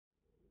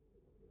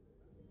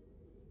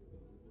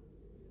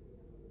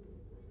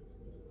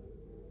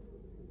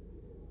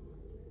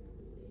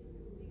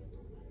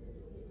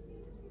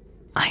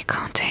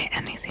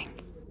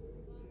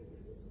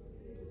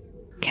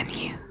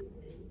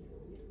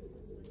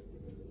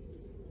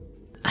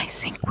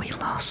think we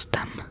lost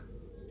them.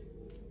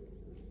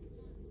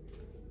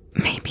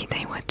 Maybe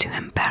they were too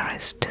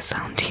embarrassed to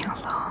sound the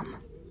alarm.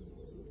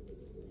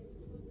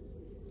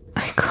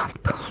 I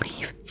can't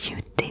believe you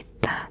did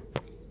that.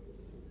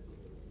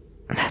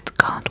 That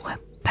god were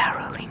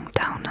barreling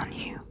down on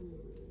you.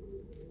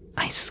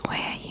 I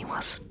swear he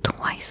was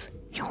twice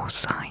your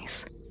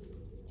size,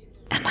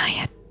 and I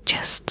had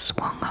just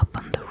swung up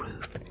on the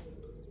roof,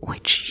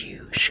 which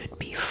you should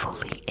be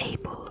fully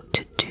able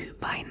to do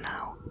by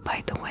now,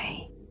 by the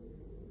way.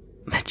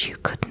 But you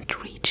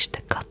couldn't reach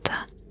the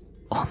gutter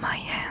or my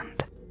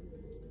hand.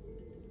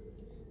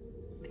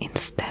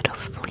 Instead of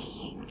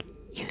fleeing,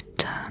 you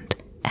turned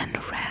and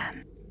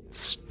ran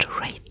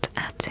straight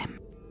at him,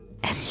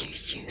 and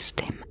you used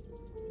him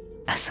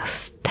as a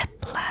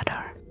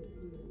stepladder.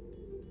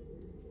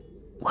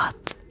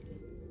 What?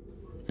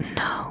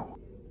 No,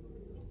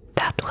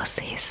 that was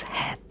his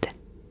head,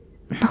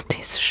 not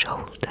his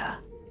shoulder.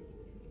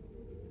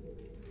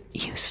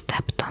 You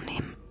stepped on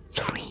him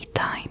 3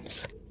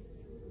 times.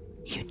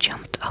 You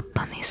jumped up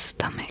on his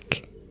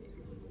stomach,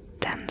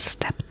 then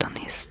stepped on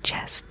his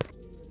chest,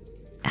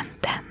 and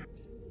then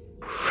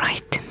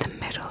right in the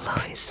middle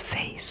of his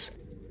face,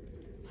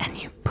 and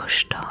you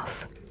pushed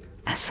off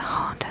as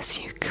hard as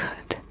you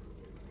could,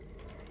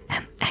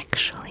 and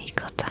actually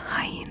got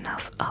high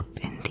enough up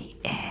in the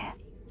air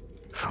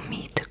for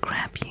me to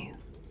grab you.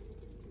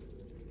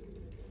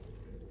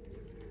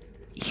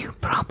 You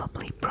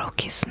probably broke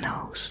his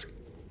nose,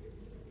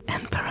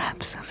 and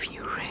perhaps a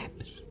few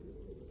ribs.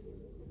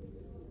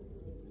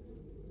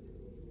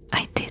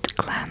 I did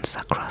glance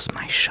across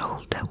my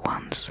shoulder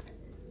once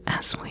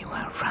as we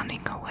were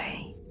running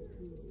away.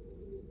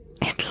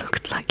 It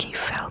looked like he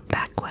fell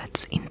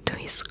backwards into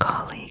his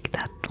colleague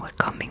that were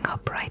coming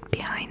up right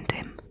behind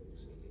him.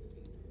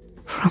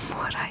 From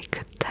what I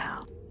could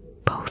tell,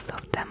 both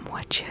of them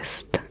were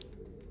just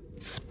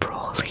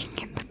sprawling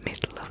in the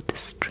middle of the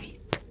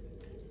street.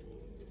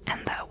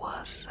 And that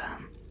was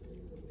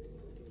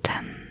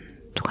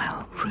 10,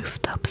 12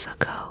 rooftops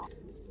ago.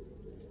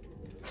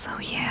 So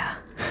yeah,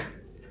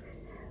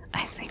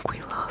 I think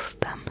we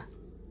lost them.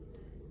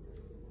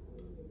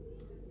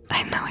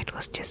 I know it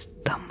was just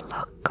dumb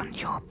luck on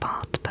your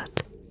part,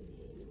 but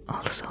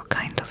also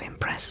kind of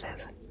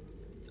impressive.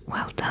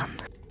 Well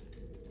done.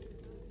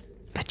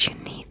 But you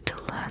need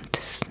to learn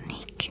to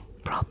sneak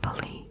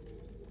properly.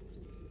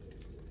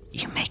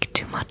 You make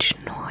too much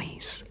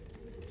noise.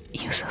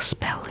 Use a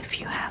spell if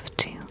you have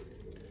to.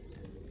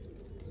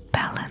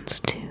 Balance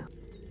too.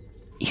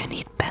 You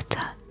need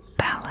better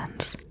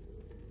balance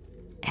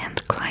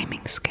and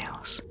climbing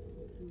skills.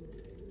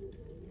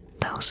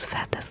 Those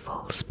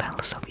featherfall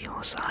spells of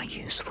yours are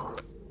useful,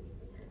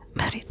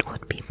 but it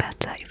would be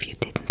better if you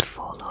didn't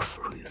fall off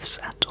roofs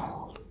at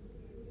all.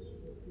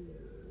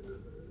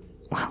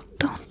 Well,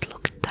 don't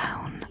look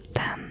down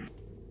then.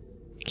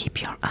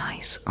 Keep your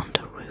eyes on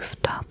the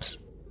rooftops.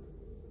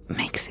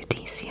 Makes it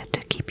easier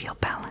to keep your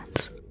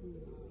balance.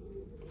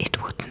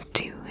 It wouldn't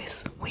do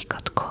if we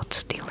got caught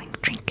stealing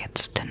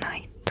trinkets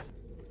tonight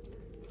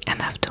and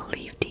have to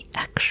leave the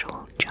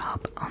actual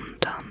job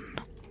undone.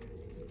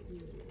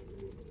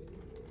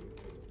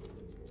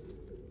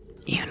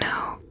 You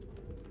know,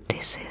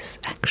 this is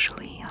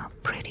actually a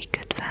pretty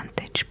good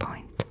vantage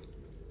point.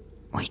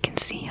 We can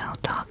see our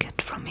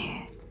target from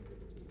here.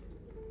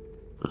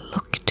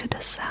 Look to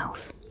the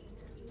south,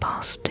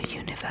 past the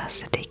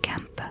university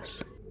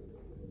campus.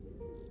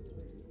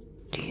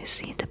 Do you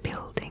see the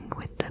building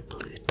with the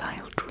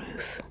blue-tiled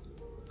roof?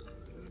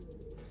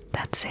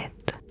 That's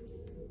it,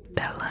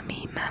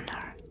 Bellamy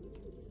Manor,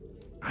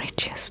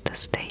 richest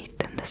estate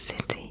in the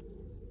city.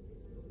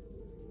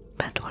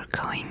 But we're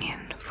going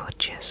in for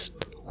just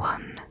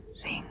one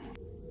thing.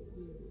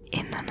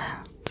 In and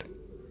out,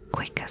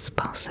 quick as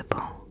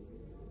possible.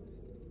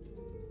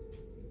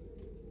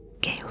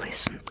 Gale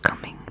isn't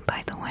coming,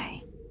 by the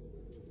way.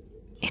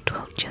 It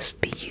will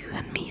just be you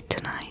and me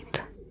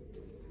tonight.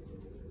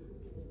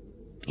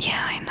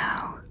 Yeah, I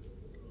know.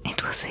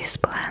 It was his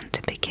plan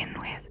to begin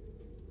with,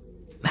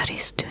 but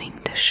he's doing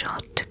the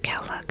shot to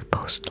Kellogg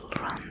postal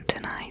run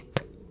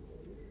tonight.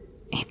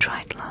 He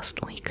tried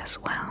last week as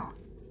well,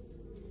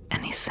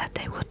 and he said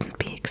they wouldn't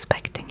be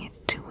expecting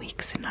it 2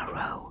 weeks in a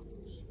row,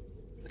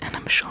 and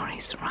I'm sure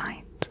he's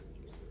right.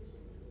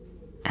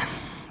 And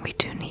we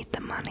do need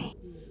the money,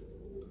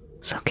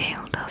 so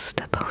Gale does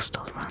the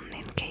postal run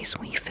in case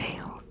we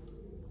fail.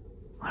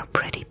 We're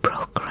pretty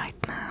broke right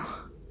now.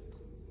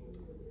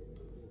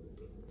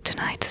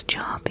 Tonight's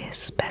job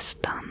is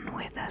best done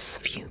with as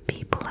few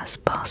people as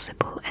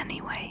possible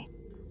anyway,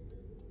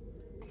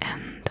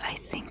 and I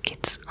think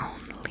it's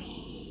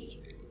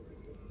only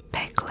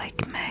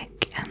Pegleg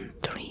Meg and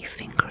Three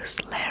Fingers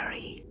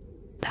Larry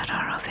that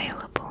are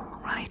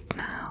available right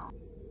now.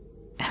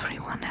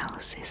 Everyone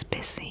else is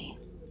busy.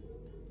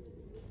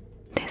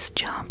 This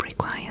job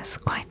requires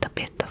quite a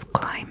bit of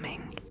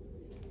climbing,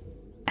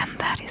 and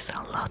that is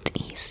a lot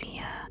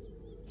easier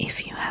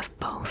if you have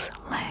both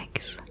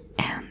legs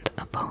and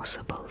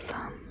opposable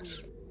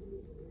thumbs.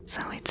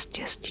 So it's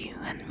just you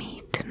and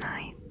me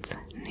tonight,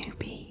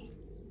 newbie.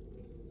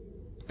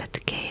 But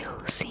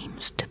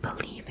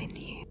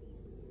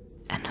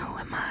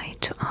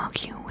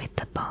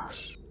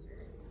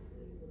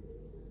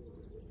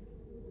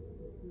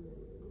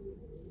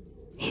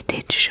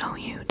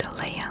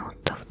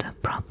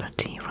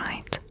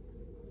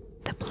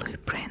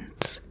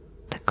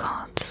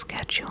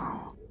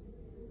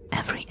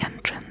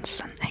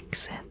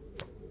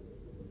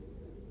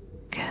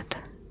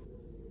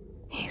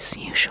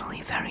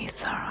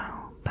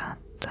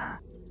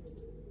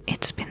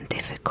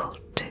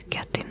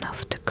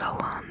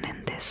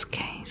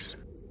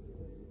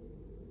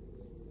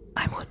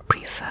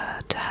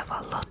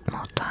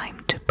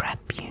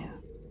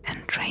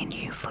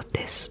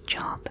this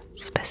job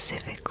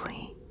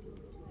specifically,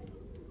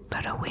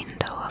 but a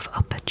window of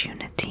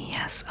opportunity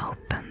has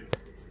opened,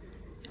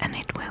 and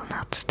it will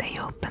not stay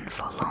open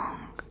for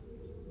long.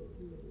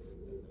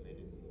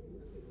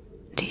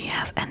 Do you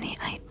have any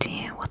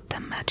idea what the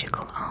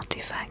magical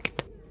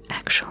artifact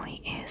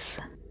actually is,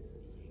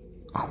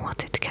 or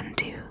what it can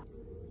do?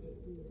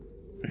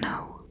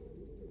 No,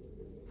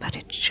 but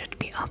it should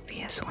be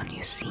obvious when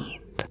you see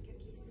it.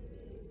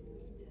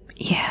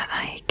 Yeah,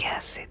 I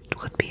guess it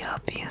would be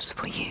obvious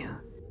for you.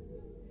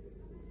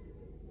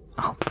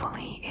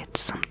 Hopefully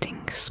it's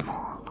something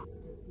small.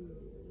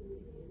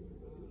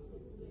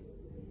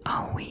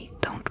 Oh, we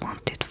don't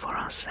want it for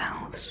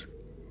ourselves.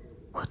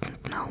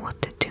 Wouldn't know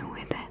what to do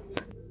with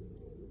it.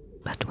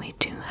 But we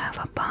do have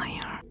a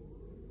buyer.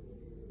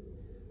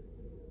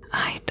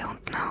 I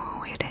don't know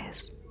who it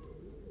is.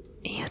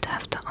 You'd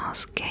have to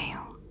ask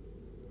Gale.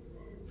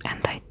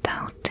 And I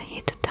doubt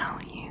he'd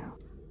tell you.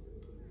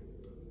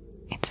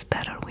 It's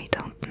better we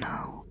don't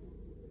know,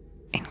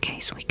 in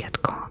case we get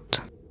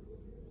caught.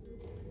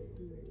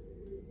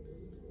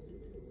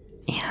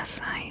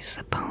 Yes, I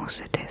suppose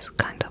it is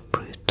kind of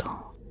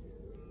brutal.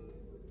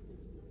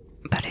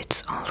 But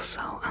it's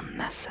also a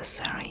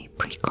necessary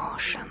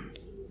precaution.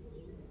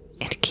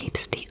 It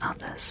keeps the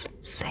others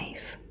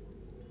safe,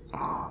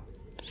 or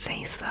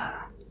safer,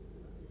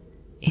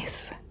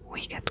 if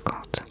we get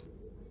caught.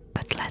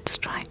 But let's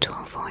try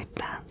to avoid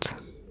that.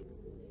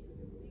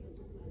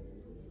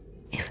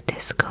 If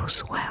this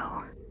goes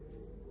well,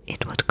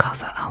 it would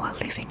cover our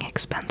living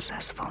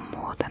expenses for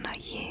more than a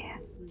year.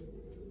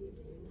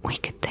 We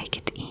could take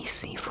it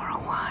easy for a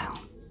while,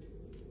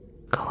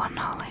 go on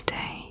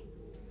holiday,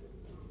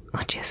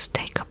 or just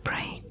take a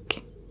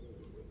break,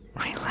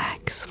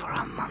 relax for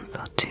a month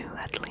or two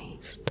at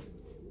least.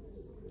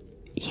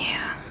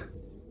 Yeah,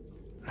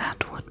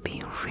 that would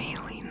be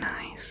really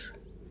nice.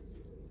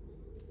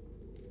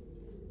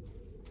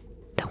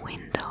 The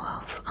window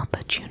of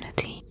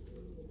opportunity.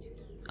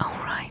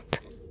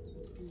 Alright,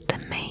 the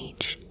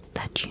mage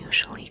that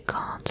usually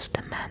guards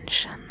the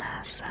mansion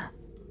has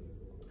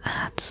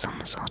had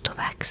some sort of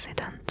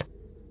accident.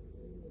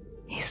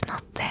 He's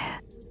not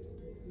there.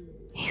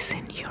 He's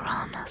in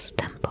Urana's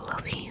Temple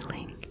of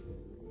Healing,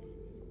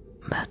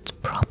 but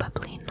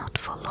probably not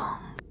for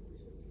long.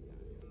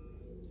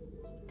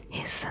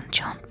 His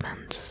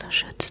enchantments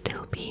should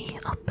still be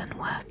up and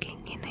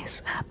working in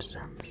his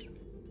absence.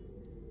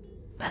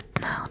 But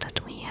now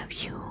that we have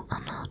you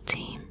on our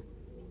team,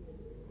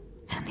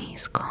 and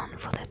he's gone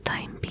for the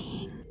time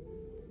being,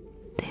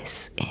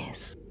 this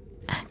is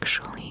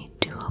actually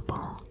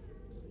doable.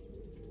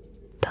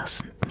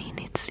 Doesn't mean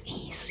it's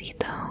easy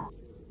though.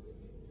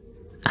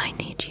 I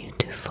need you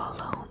to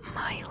follow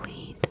my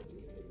lead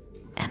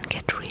and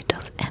get rid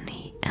of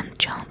any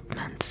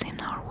enchantments in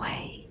our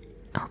way,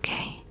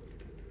 okay?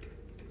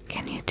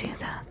 Can you do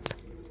that?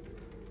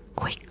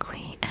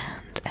 Quickly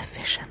and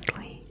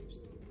efficiently.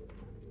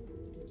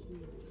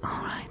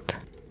 Alright.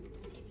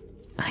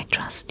 I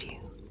trust you.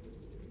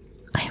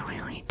 I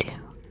really do.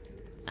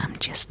 I'm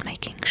just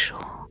making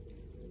sure.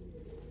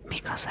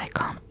 Because I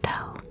can't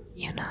tell,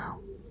 you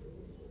know,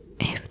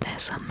 if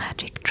there's a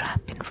magic trap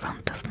in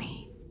front of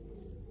me.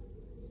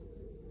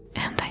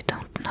 And I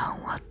don't know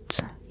what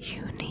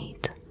you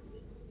need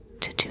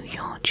to do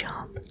your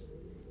job.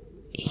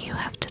 You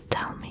have to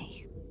tell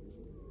me.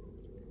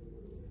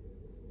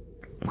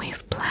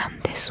 We've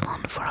planned this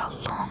one for a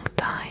long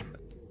time.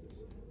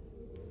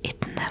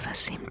 It never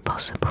seemed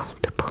possible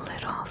to pull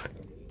it off,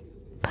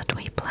 but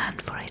we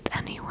planned for it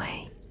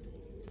anyway,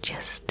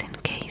 just in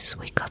case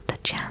we got the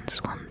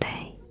chance one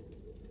day.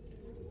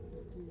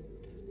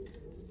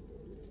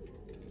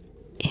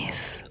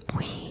 If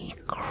we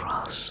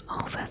cross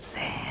over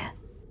there,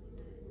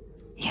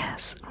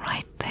 yes,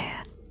 right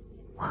there,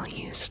 we'll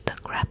use the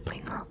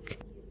grappling hook.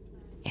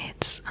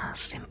 It's a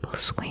simple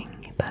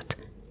swing, but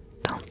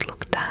don't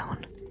look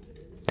down.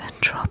 The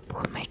drop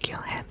will make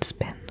your head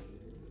spin.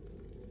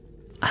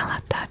 I'll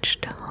attach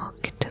the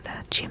hook to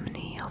the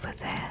chimney over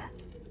there,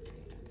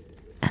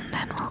 and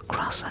then we'll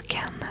cross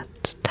again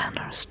at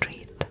Tanner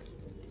Street,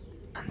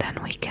 and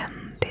then we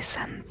can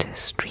descend to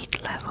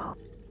street level,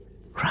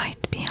 right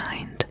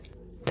behind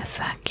the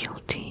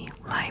faculty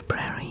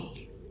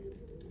library.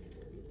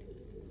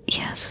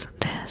 Yes,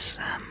 there's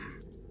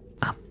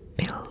a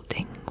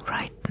building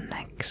right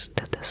next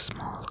to the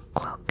small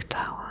clock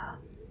tower.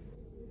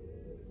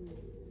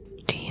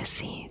 Do you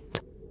see it?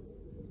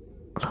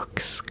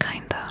 Looks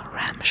kinda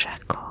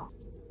ramshackle.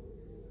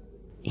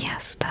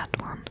 Yes, that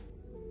one.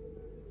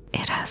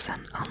 It has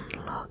an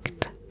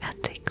unlocked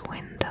attic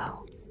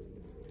window.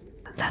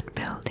 That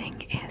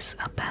building is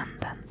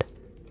abandoned,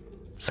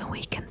 so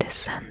we can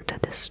descend to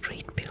the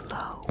street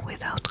below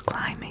without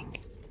climbing.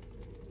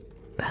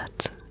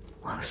 But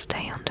we'll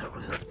stay on the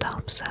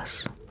rooftops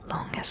as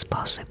long as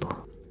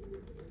possible,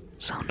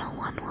 so no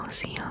one will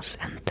see us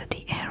enter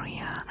the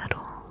area at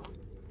all.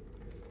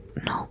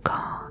 No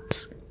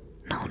guards,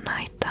 no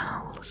night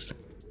owls,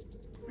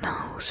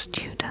 no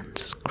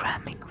students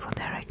cramming for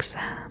their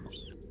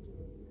exams.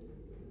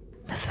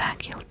 The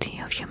Faculty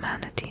of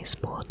Humanities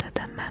border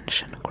the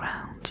mansion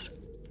grounds.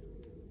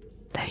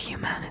 The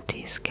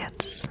Humanities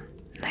gets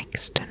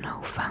next to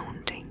no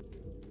founding,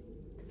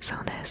 so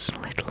there's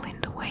little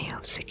in the way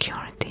of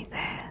security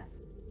there.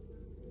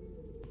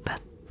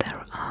 But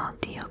there are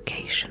the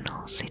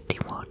occasional City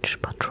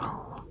Watch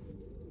patrol.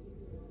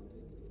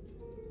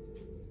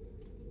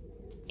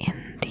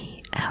 In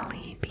the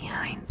alley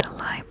behind the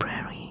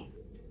library,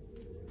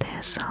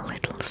 there's a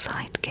little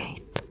side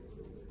gate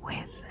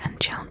with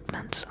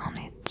enchantments on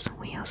it,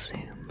 we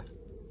assume.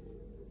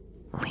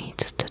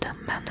 Leads to the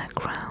manor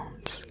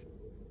grounds.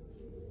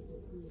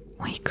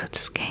 We could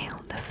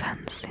scale the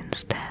fence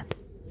instead,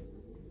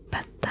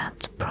 but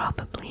that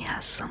probably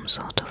has some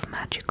sort of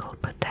magical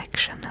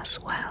protection as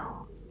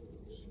well.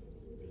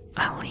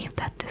 I'll leave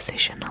that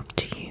decision up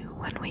to you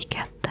when we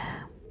get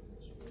there.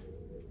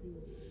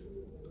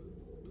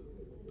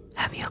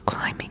 Have your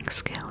climbing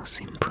skills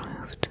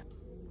improved?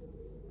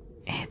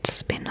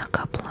 It's been a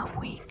couple of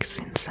weeks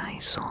since I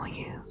saw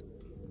you.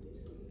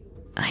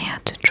 I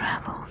had to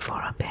travel for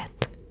a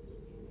bit.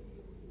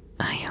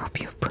 I hope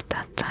you've put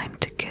that time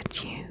to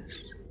good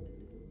use.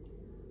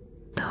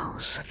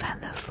 Those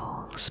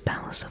featherfall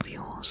spells of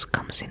yours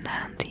comes in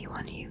handy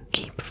when you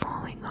keep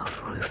falling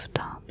off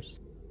rooftops,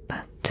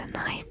 but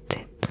tonight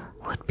it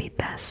would be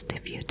best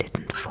if you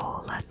didn't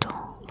fall at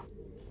all.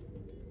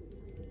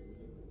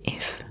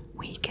 If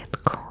we get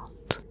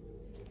caught,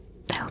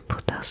 they'll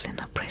put us in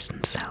a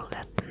prison cell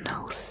that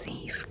no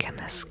thief can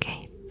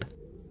escape.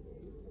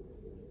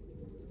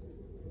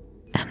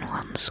 And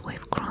once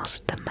we've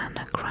crossed the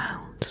manor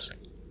grounds,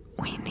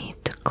 we need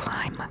to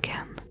climb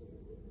again.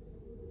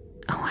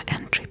 Our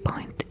entry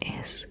point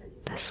is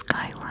the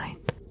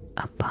skylight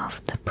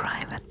above the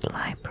private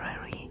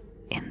library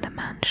in the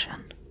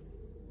mansion.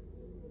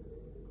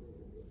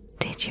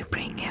 Did you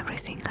bring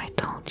everything I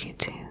told you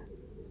to?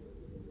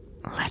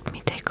 Let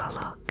me take a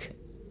look.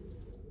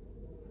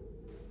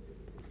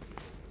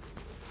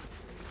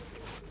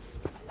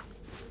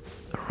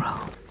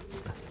 Rope,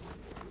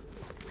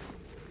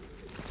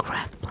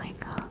 grappling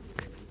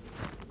hook,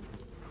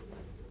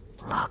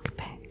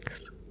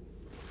 lockpicks,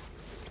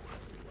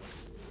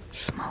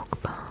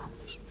 smoke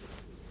bombs,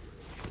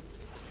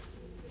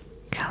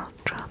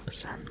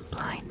 caltrops and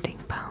blinding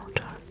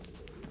powder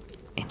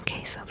in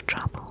case of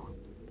trouble.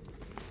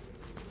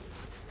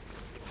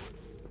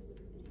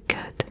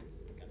 Good,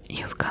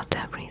 you've got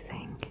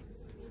everything.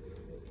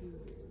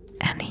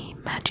 Any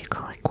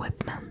magical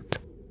equipment?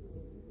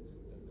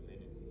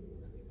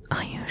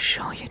 Are you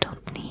sure you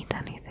don't need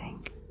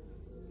anything?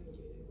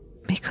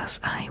 Because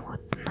I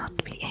would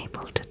not be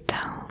able to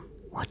tell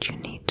what you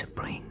need to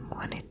bring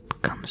when it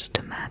comes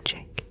to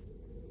magic.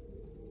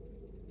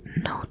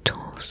 No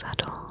tools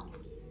at all.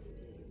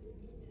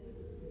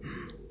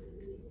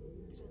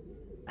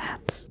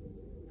 That's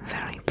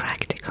very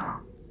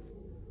practical.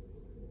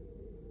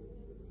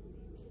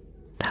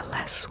 The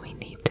less we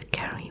need to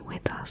carry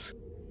with us,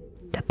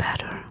 the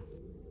better.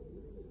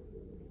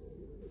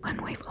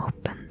 When we've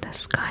opened the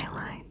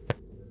skylight,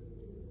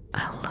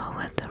 I'll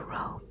lower the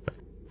rope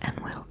and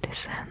we'll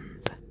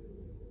descend.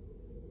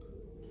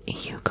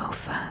 You go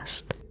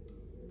first,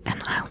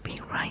 and I'll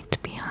be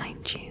right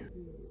behind you.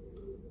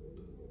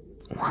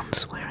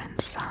 Once we're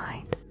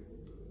inside,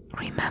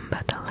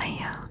 remember the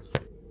layout.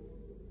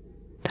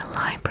 The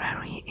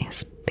library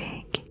is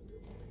big,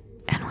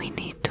 and we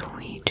need to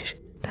reach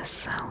the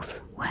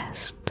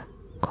southwest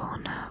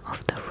corner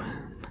of the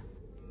room.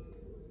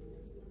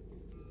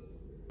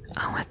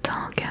 Our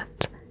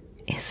target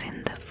is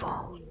in the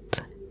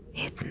vault,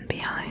 hidden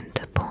behind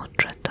the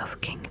portrait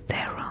of King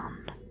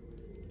Theron.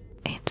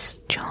 It's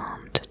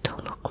charmed to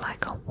look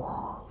like a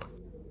wall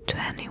to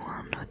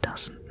anyone who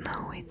doesn't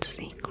know its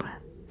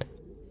secret.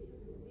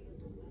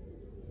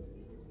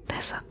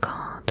 There's a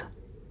guard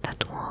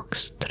that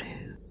walks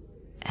through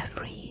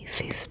every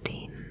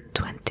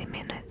 15-20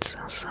 minutes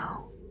or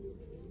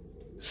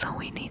so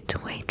we need to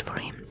wait for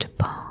him to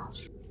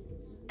pass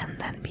and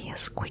then be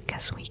as quick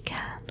as we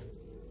can.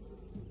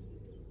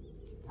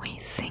 We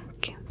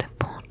think the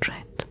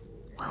portrait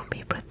will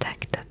be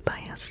protected by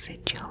a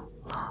sigil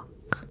lock.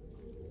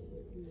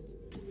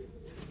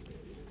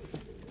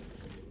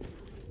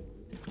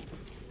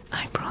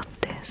 I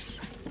brought this.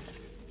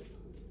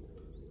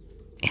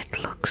 It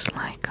looks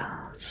like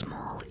a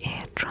small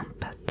air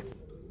trumpet.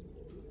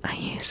 I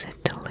use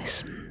it to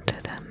listen to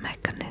the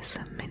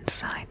mechanism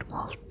inside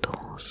vault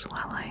doors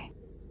while I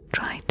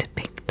try to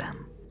pick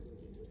them.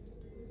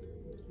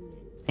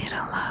 It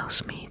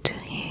allows me to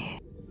hear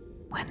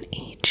when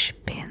each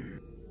pin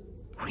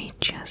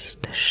reaches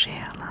the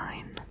shear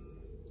line.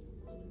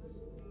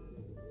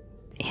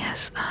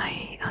 Yes,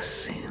 I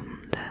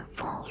assume the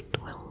vault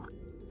will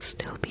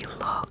still be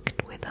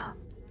locked with a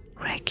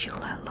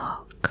regular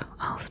lock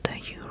after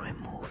you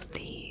remove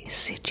the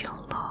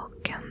sigil lock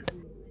and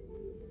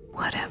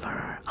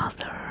whatever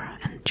other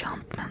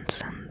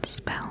enchantments and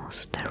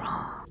spells there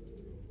are.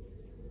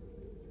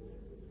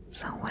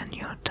 So when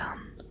you're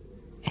done,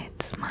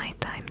 it's my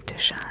time to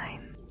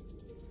shine.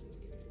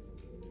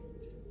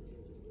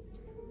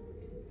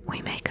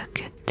 We make a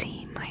good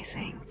team, I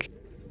think.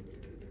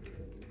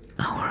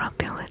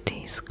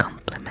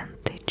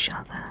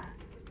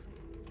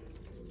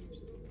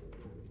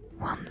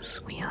 once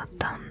we are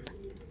done,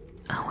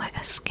 our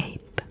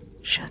escape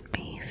should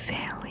be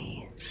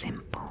fairly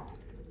simple.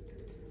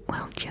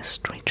 We'll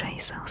just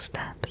retrace our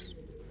steps.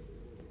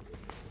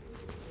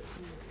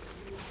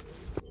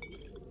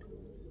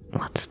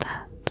 What's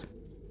that?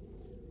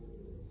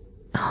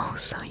 Oh,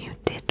 so you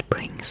did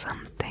bring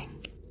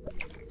something.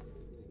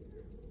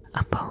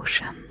 A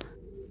potion.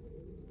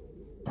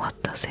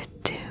 What does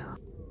it do?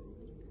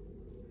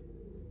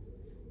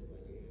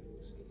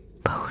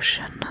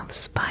 Potion of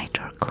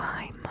spider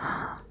climb,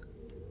 huh?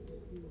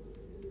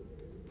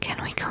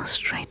 Can we go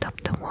straight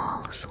up the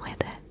walls with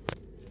it?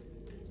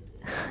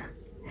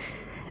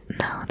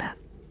 No, that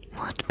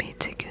would be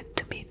too good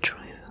to be true.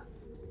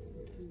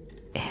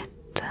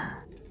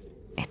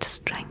 It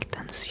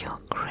strengthens your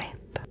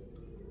grip,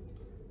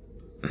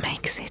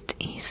 makes it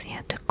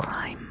easier to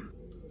climb.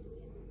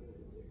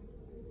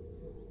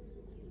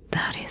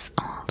 That is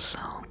also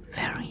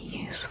very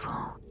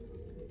useful.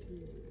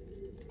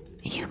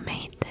 You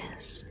made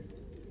this.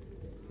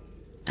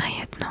 I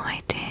had no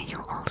idea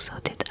you also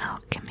did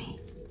alchemy.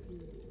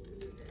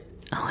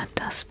 Our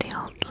dusty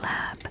old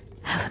lab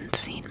haven't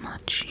seen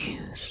much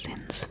use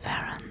since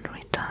Farron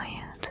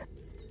retired.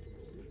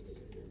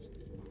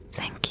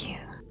 Thank you.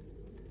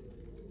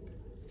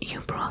 You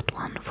brought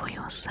one for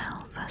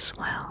yourself as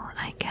well,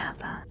 I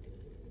gather.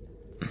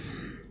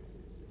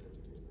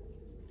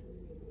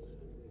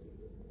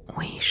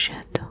 We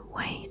should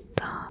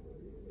wait a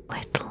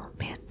little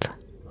bit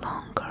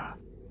longer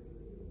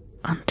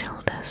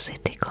until the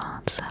city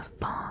guards have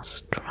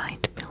passed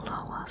right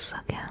below us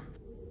again.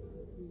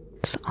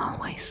 It's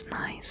always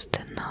nice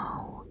to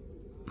know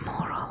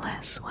more or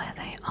less where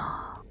they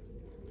are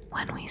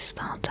when we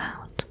start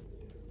out.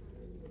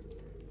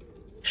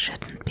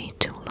 Shouldn't be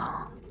too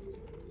long.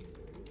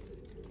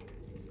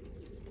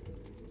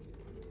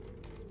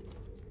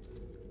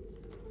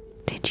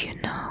 Did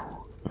you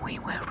know we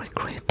were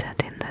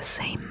recruited in the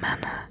same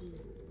manner?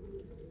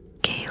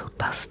 Gale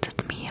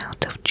busted me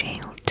out of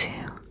jail too.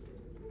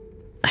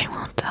 I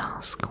won't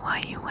ask why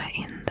you were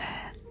in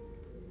there.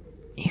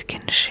 You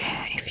can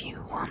share if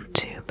you want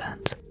to,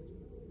 but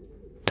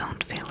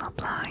don't feel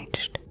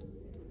obliged.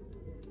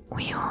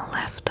 We all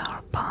left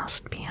our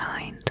past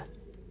behind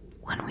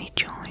when we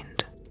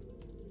joined.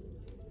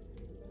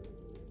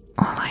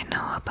 All I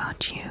know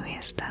about you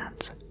is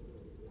that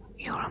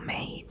you're a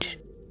mage.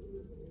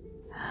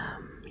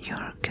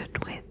 You're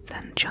good with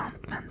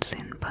enchantments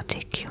in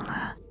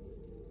particular,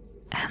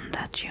 and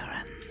that you're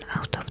an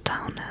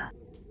out-of-towner,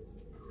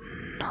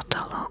 not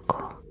a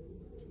local,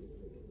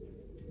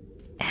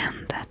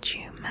 and that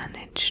you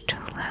managed to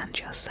land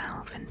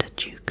yourself in the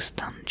Duke's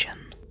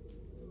dungeon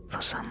for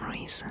some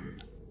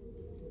reason,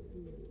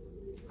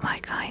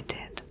 like I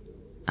did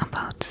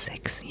about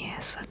 6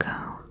 years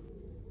ago.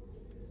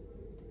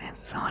 I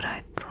thought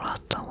I'd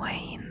rot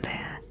away in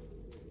there.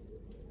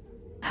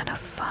 Had a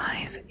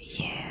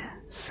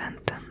 5-year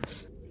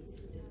sentence,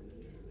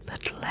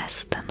 but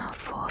less than a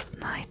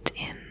fortnight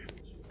in,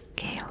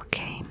 Gale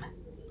came.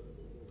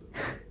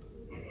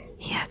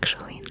 He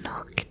actually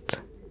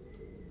knocked.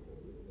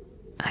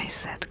 I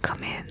said,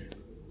 "Come in,"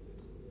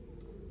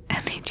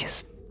 and he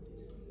just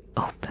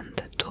opened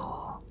the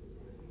door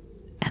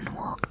and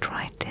walked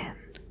right in,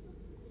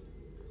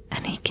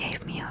 and he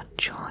gave me a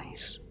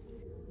choice.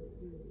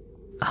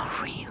 A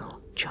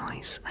real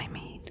choice, I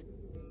mean.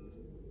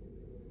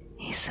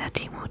 He said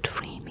he would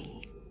free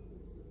me,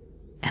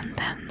 and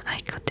then I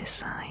could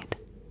decide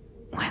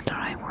whether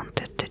I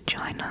wanted to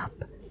join up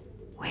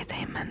with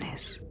him and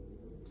his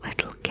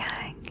little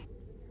gang,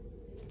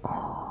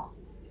 or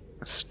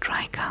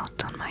strike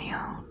out on my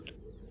own.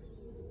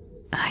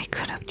 I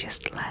could have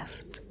just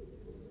left.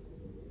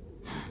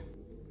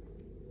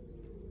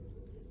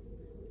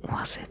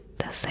 Was it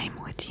the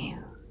same with you?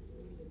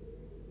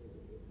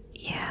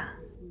 Yeah.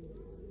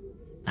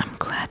 I'm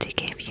glad he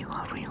gave you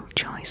a real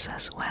choice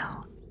as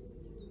well,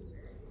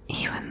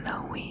 even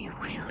though we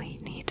really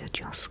needed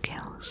your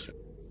skills.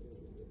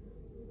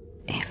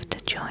 If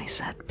the choice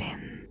had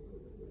been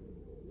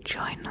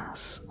join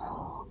us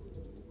or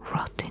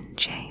rot in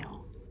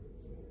jail,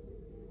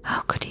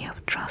 how could he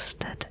have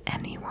trusted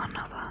any one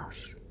of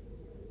us?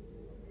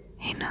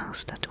 He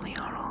knows that we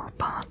are all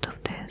part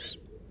of this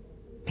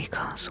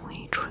because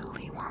we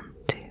truly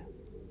want to.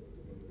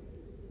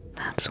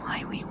 That's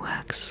why we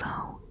work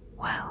so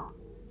well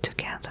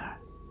together.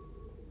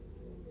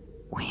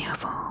 We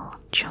have all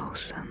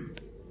chosen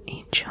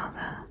each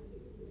other,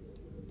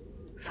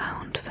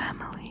 found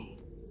family.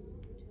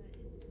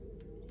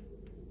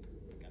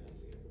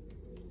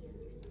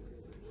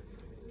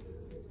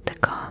 The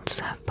gods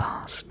have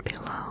passed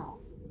below.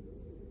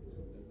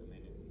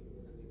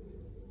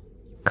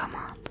 Come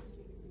on.